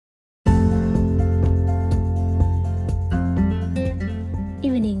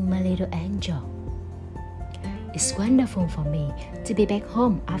is wonderful for me to be back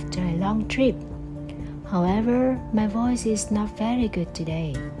home after a long trip. However, my voice is not very good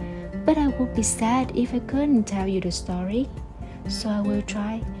today, but I would be sad if I couldn't tell you the story. So I will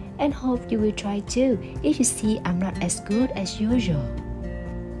try, and hope you will try too if you see I'm not as good as usual.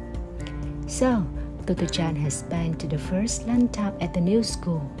 So, Totto-chan has spent the first lunchtime at the new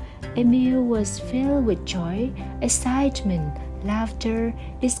school. A meal was filled with joy, excitement, laughter,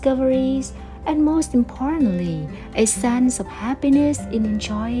 discoveries, and most importantly, a sense of happiness in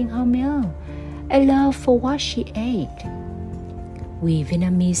enjoying her meal, a love for what she ate. We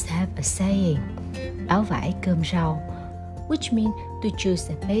Vietnamese have a saying, áo vải cơm rau, which means to choose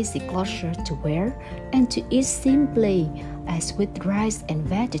a basic clothes to wear and to eat simply as with rice and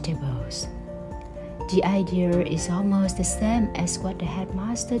vegetables. The idea is almost the same as what the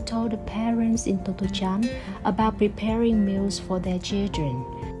headmaster told the parents in Totto-chan about preparing meals for their children.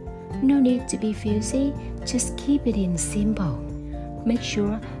 No need to be fancy, just keep it in simple. Make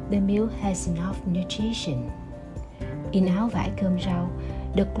sure the meal has enough nutrition. In áo vải cơm rau,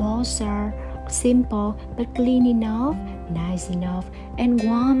 the clothes are simple but clean enough, nice enough, and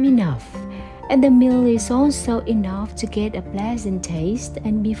warm enough. And the meal is also enough to get a pleasant taste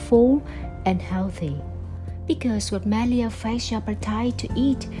and be full and healthy. Because what mainly affects your appetite to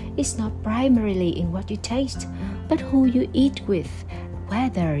eat is not primarily in what you taste, but who you eat with,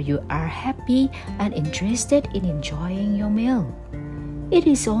 whether you are happy and interested in enjoying your meal. It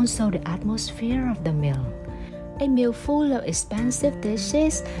is also the atmosphere of the meal. A meal full of expensive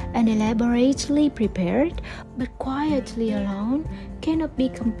dishes and elaborately prepared, but quietly alone, cannot be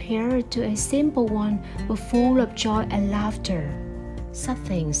compared to a simple one but full of joy and laughter. Such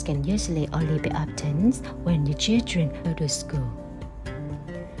things can usually only be obtained when your children go to school.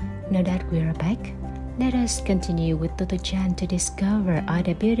 Now that we are back, let us continue with Totto-chan to discover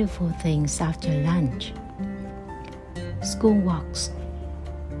other beautiful things after lunch. School walks.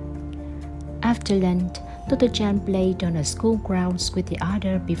 After lunch, Totto-chan played on the school grounds with the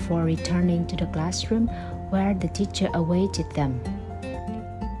others before returning to the classroom where the teacher awaited them.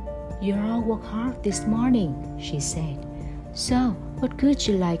 "You all worked hard this morning," she said. "So, what would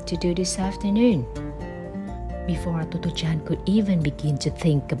you like to do this afternoon?" Before Totto-chan could even begin to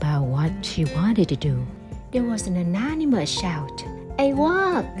think about what she wanted to do, there was an anonymous shout, "A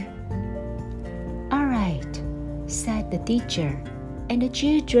walk!" "All right," said the teacher, and the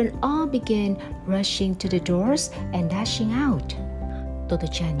children all began rushing to the doors and dashing out.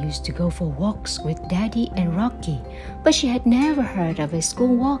 Totto-chan used to go for walks with Daddy and Rocky, but she had never heard of a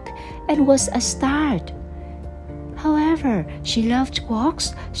school walk and was astonished. However, she loved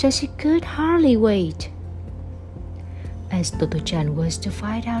walks, so she could hardly wait. As Totto-chan was to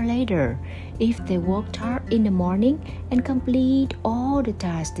find out later, if they worked hard in the morning and complete all the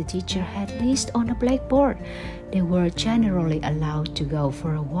tasks the teacher had listed on the blackboard, they were generally allowed to go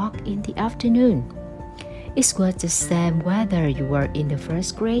for a walk in the afternoon. It was the same whether you were in the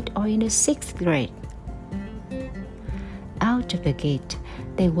first grade or in the sixth grade. Out of the gate,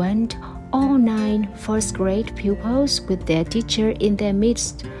 they went, all 9 first-grade pupils with their teacher in their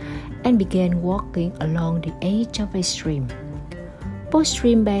midst, and began walking along the edge of a stream. Both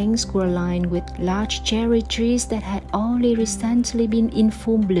stream banks were lined with large cherry trees that had only recently been in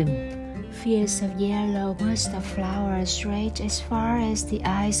full bloom. Fields of yellow mustard flowers stretched as far as the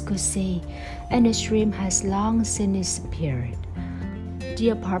eyes could see, and the stream has long since disappeared. The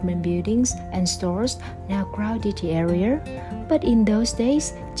apartment buildings and stores now crowded the area, but in those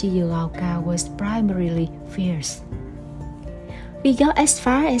days, Chiyugaoka was primarily fierce. "We go as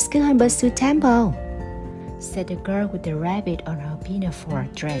far as Kuroyanagi Temple," said the girl with the rabbit on her pinafore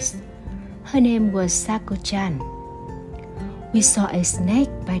dress. Her name was Sako-chan. "We saw a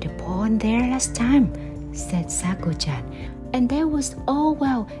snake by the pond there last time," said Sako-chan, "and there was all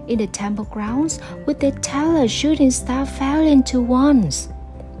well in the temple grounds with the teller shooting star fell into ones."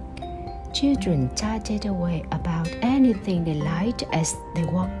 Children chatted away about anything they liked as they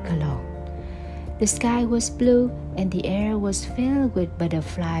walked along. The sky was blue and the air was filled with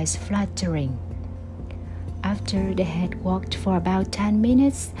butterflies fluttering. After they had walked for about 10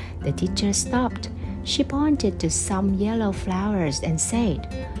 minutes, the teacher stopped. She pointed to some yellow flowers and said,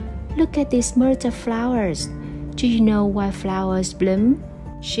 "Look at these myrtle flowers. Do you know why flowers bloom?"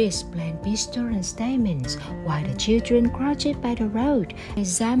 She explained pistils and stamens while the children crouched by the road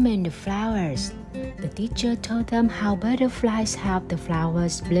examined the flowers. The teacher told them how butterflies help the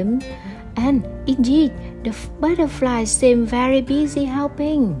flowers bloom, and indeed, the butterflies seemed very busy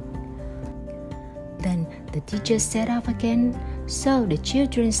helping. Then the teacher set off again, so the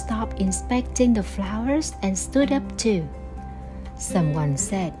children stopped inspecting the flowers and stood up too. Someone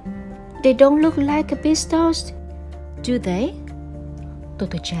said, "They don't look like pistils." Do they?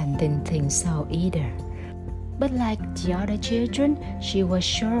 Totto-chan didn't think so either. But like the other children, she was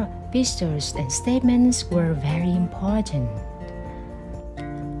sure pictures and statements were very important.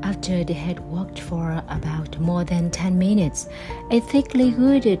 After they had walked for about more than 10 minutes, a thickly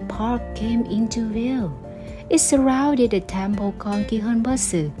wooded park came into view. It surrounded the temple called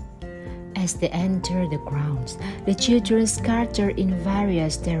Kihonbotsu. As they entered the grounds, the children scattered in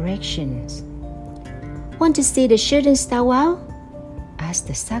various directions. "Want to see the shooting star well?" asked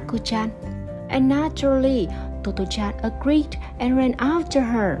the Sako-chan. And naturally, Totto-chan agreed and ran after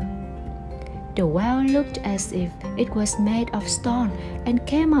her. The well looked as if it was made of stone and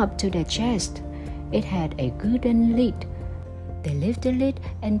came up to their chest. It had a wooden lid. They lifted the lid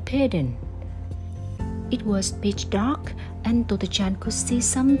and peered in. It was pitch dark, and Totto-chan could see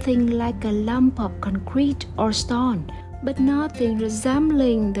something like a lump of concrete or stone, but nothing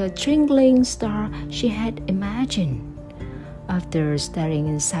resembling the twinkling star she had imagined. After staring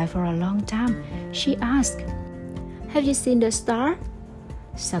inside for a long time, she asked, "Have you seen the star?"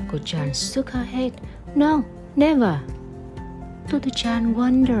 Sako-chan shook her head. "No, never." Totto-chan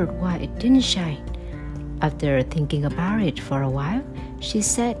wondered why it didn't shine. After thinking about it for a while, she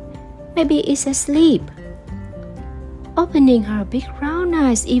said, "Maybe it's asleep." Opening her big round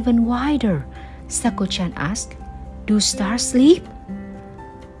eyes even wider, Sako-chan asked, "Do stars sleep?"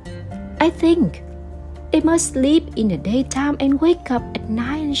 "I think they must sleep in the daytime and wake up at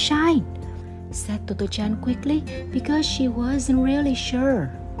night and shine," said Totto-chan quickly because she wasn't really sure.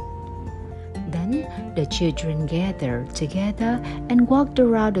 Then the children gathered together and walked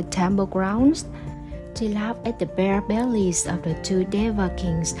around the temple grounds. They laughed at the bare bellies of the two Deva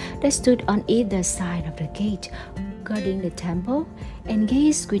kings that stood on either side of the gate, guarding the temple, and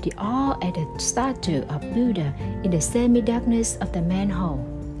gazed with awe at the statue of Buddha in the semi-darkness of the manhole.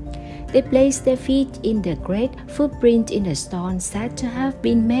 They placed their feet in the great footprint in the stone said to have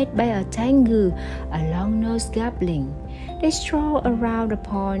been made by a tengu, a long-nosed goblin. They strolled around the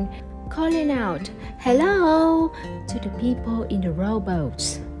pond, calling out, "Hello!" to the people in the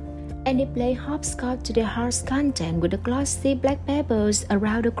rowboats. And they played hopscotch to their heart's content with the glossy black pebbles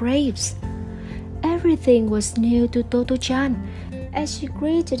around the graves. Everything was new to Totto-chan, as she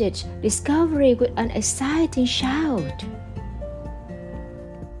greeted its discovery with an exciting shout.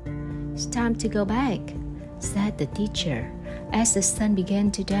 "It's time to go back," said the teacher, as the sun began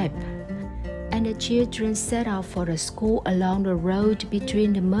to dip, and the children set out for the school along the road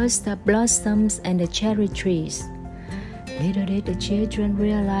between the mustard blossoms and the cherry trees. Little did the children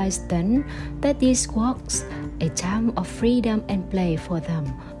realize then that these walks, a time of freedom and play for them,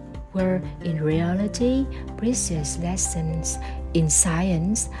 were in reality precious lessons in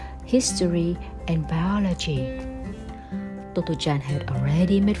science, history, and biology. Totto-chan had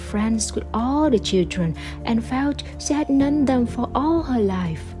already made friends with all the children and felt she had known them for all her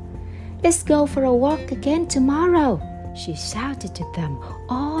life. "Let's go for a walk again tomorrow," she shouted to them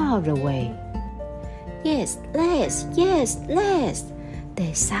all the way. "Yes, let's! Yes, let's!"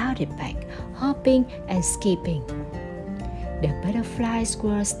 they shouted back, hopping and skipping. The butterflies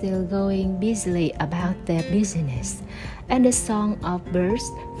were still going busily about their business, and the song of birds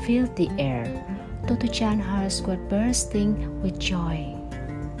filled the air. Totto-chan's heart was bursting with joy.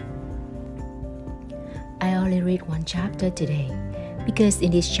 I only read one chapter today, because in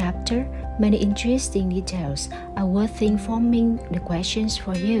this chapter, many interesting details are worth informing the questions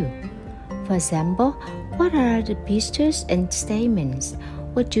for you. For example, what are the pictures and statements?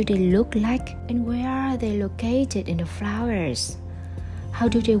 What do they look like, and where are they located in the flowers? How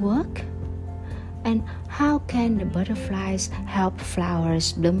do they work? And how can the butterflies help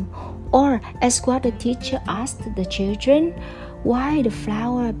flowers bloom? Or, as what the teacher asked the children, why the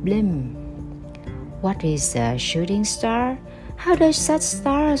flower bloom? What is a shooting star? How does such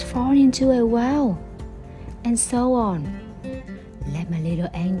stars fall into a well? And so on. Let my little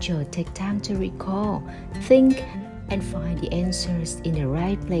angel take time to recall, think, and find the answers in the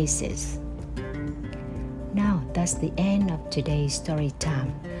right places. Now that's the end of today's story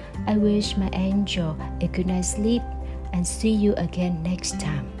time. I wish my angel a good night's sleep and see you again next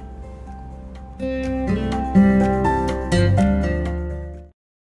time.